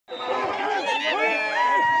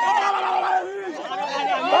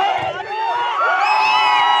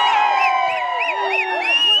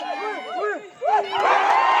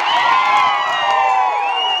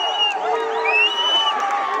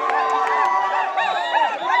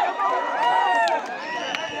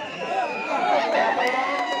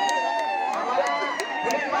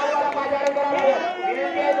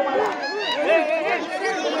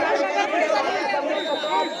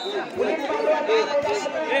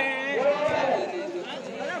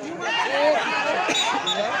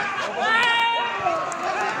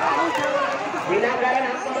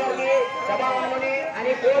सभावानोने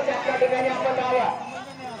आणि कोच आपल्या ठिकाणी आपण लावा.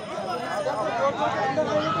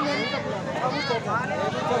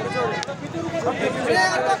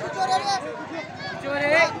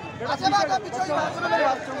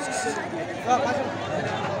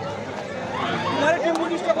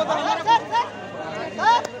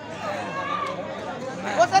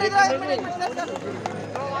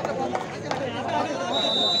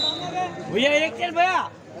 भैया एक चल भैया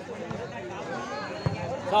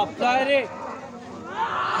सब रे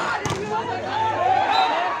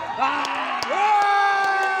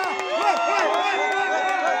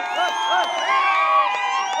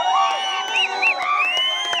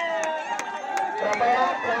कृपया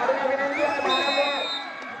खेळाडूंना विनंती आहे वारंवार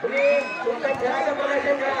तुम्ही तुमच्या खेळाचं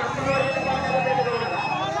प्रदर्शन करा.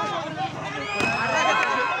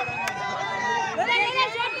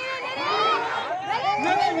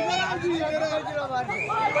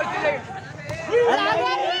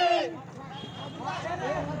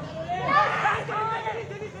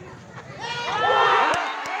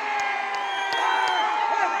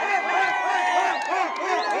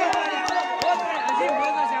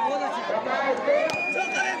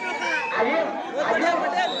 अंगावरती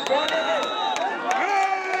पाण्यामध्ये करू नका.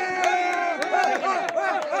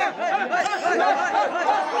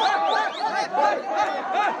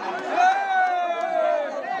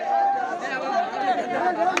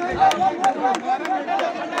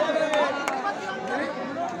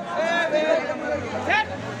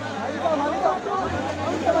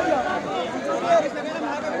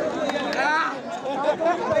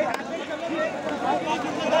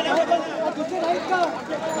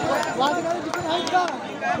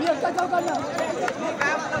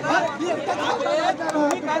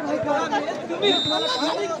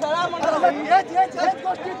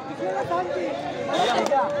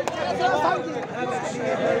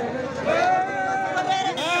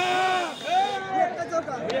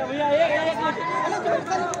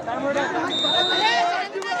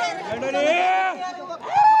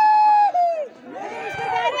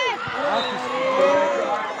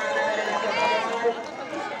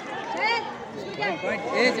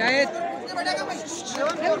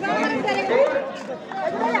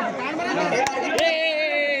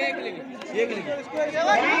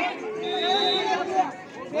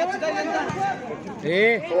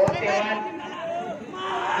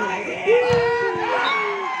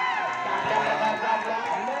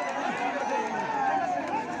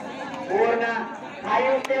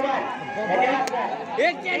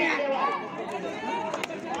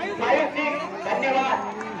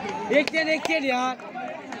 एक चल यार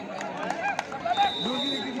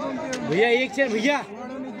भैया एक चल भैया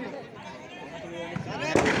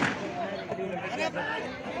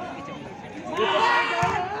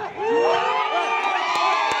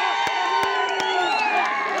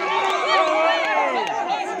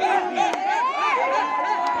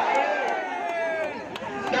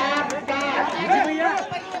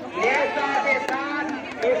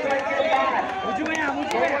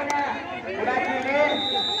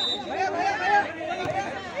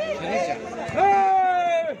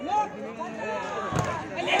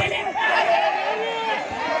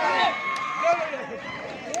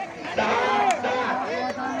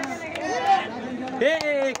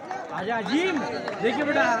आजा जिम देखिए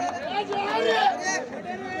बेटा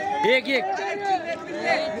एक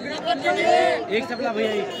एक सपना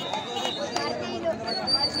भैया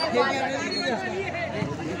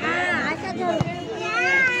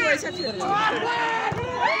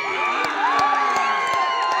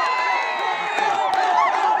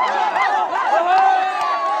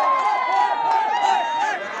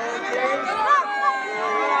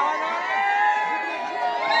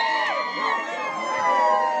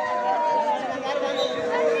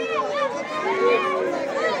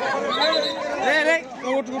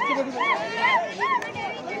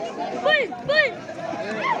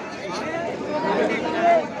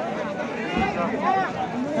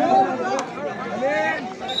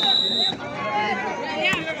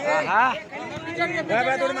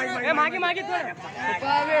मागे मागे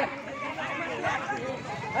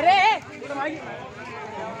अरे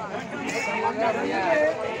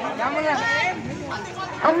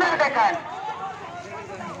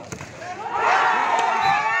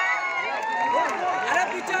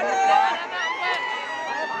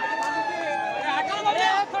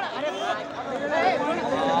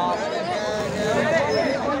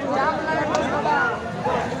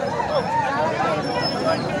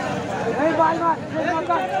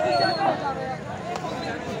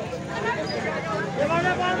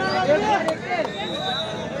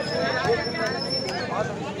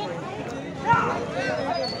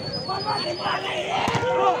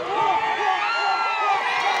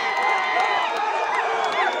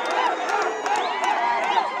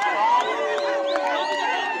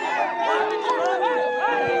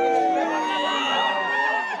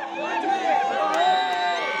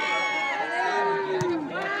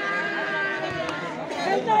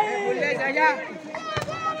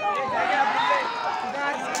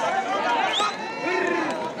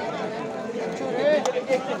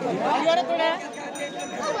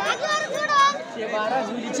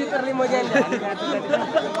करली मजा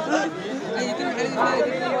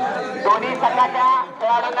दोन्ही संघाच्या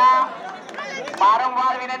खेळाडूंना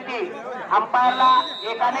वारंवार विनंती, अंपायरला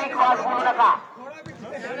एकाने क्रॉस बोलू नका.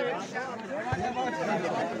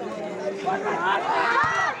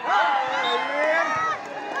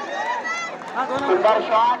 सुंदर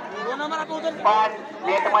शॉट पण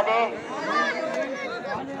नेट मध्ये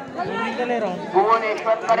भुवन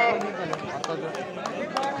यशवंतकडे.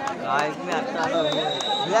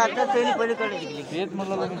 पलीकडे जिंकली तेच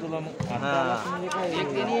म्हणलं मी तुला मग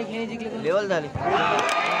लेवल झाली.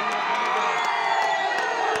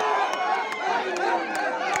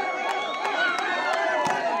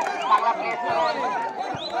 चांगला प्लेस करून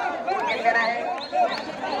आहे.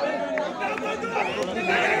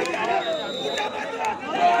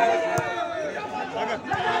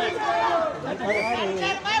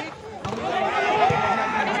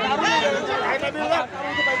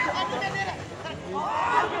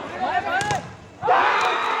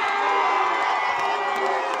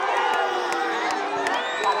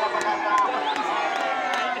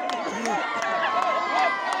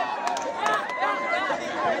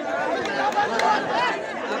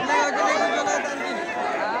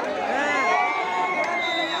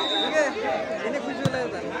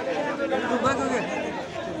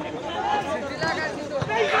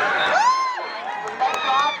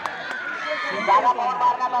 जागा पाहून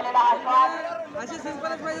मारण्यात आलेला हा शॉट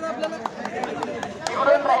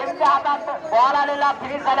तिकडून रहीमच्या हातात बॉल आलेला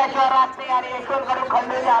फिनिश झाल्याशिवाय राहत नाही आणि यशवंतकडून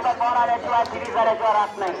खंडूच्या हातात बॉल आल्याशिवाय फिनिश झाल्याशिवाय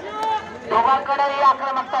राहत नाही. दोघांकडेही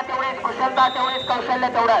आक्रमकता तेवढीच, कुशलता तेवढीच, कौशल्य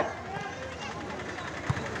तेवढंच.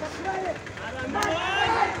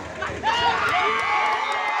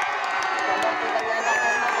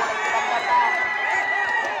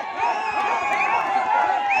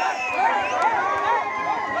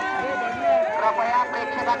 कृपया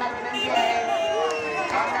प्रेक्षकांना विनंती आहे,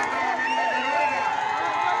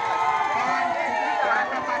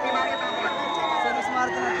 पाठीमागे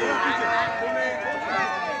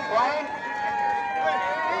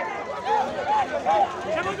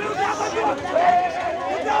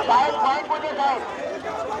पॉईंट कुठे साहेब?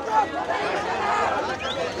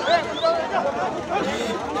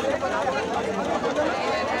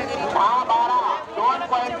 10-12 2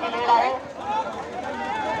 पॉईंटची लीड आहे.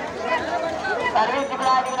 सर्व्हिस जिकडे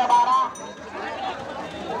आहे तिकडे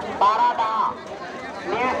 12-10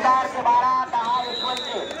 लीडचे 12-10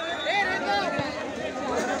 यशवंतचे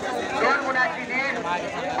 2 गुणांची लीड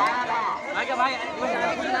 12-10.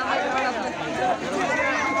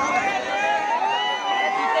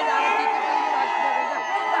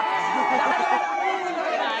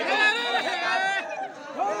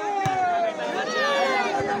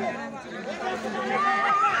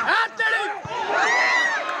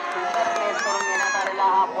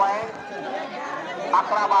 हा पॉइंट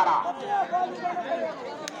 11-12.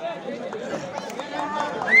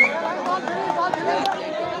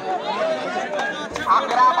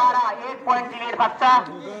 एक पॉइंटची लीड फक्त.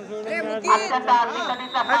 अत्यंत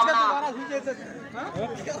अडचणीचा सामना.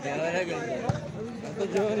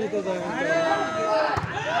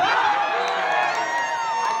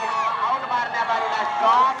 आउट मारण्यात आलेला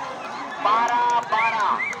शॉट 12-12.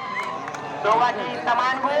 दोघांची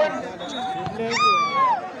समान गुण.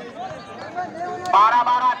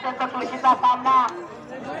 12-12 अत्यंत चुरशीचा सामना,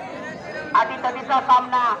 अतितटीचा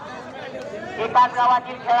सामना. एकाच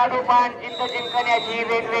गावातील खेळाडू पण जिंक जिंकण्याची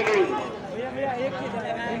वेगवेगळी.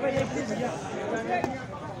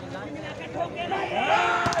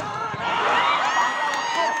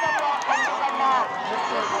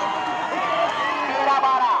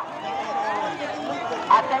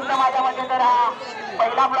 अत्यंत माझ्या मते तर हा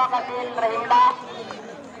पहिला ब्लॉक असेल. रहीमला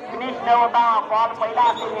फिनिश न होता बॉल पहिला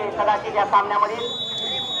असेल कदाचित या सामन्यामध्ये.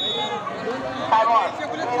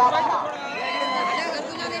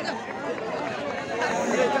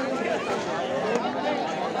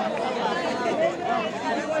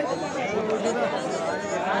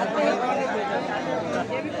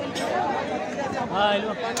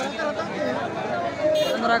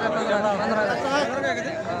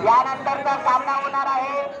 यानंतरचा सामना होणार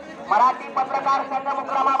आहे मराठी पत्रकार संघ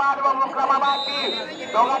मुक्रामाबाद व मुक्रामाबाद टीम.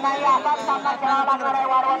 दोघांनाही असाच सामना खेळावा लागणार आहे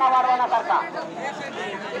वारवाना सारखा.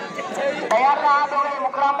 तयार राहा दोघे.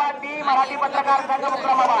 मुक्रामाबाद टीम, मराठी पत्रकार संघ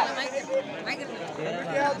मुक्रामाबाद.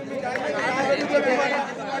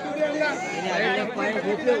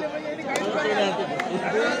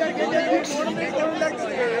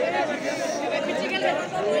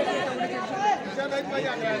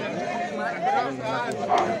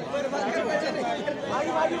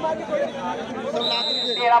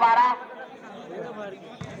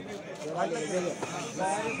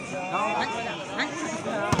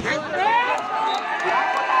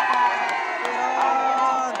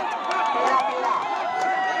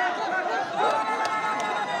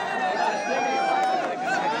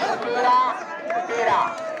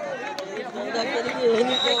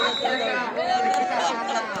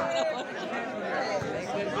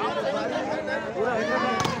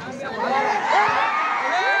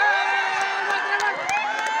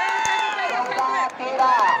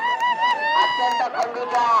 अत्यंत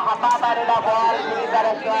खंडूच्या हातात आलेला बॉल सुरू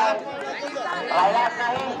झाल्याशिवाय राहिलाच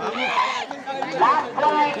नाही. Last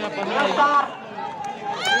point new star.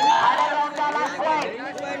 Last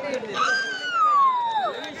point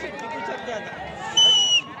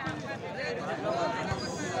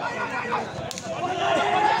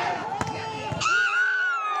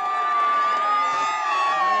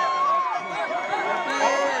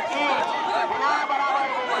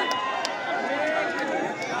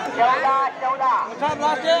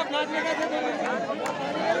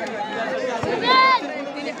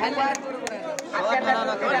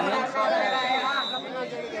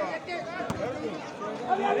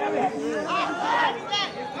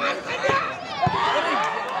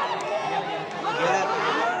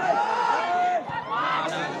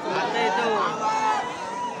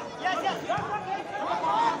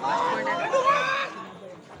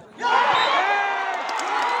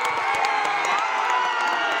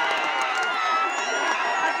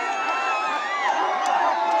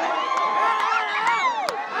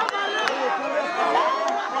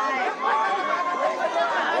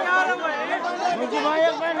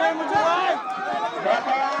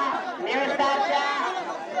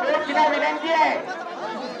विनंती आहे.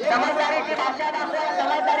 समजदारीची भाषा दाखवा,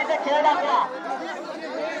 समजदारीचा खेळ दाखवा.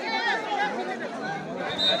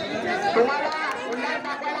 तुम्हाला उल्हास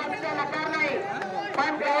दाखवायला आमचा नकार नाही,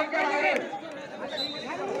 पण ग्राउंडच्या बाहेर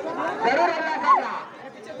जरूर उल्हास दाखवा.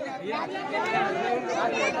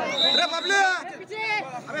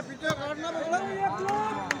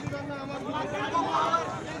 अरे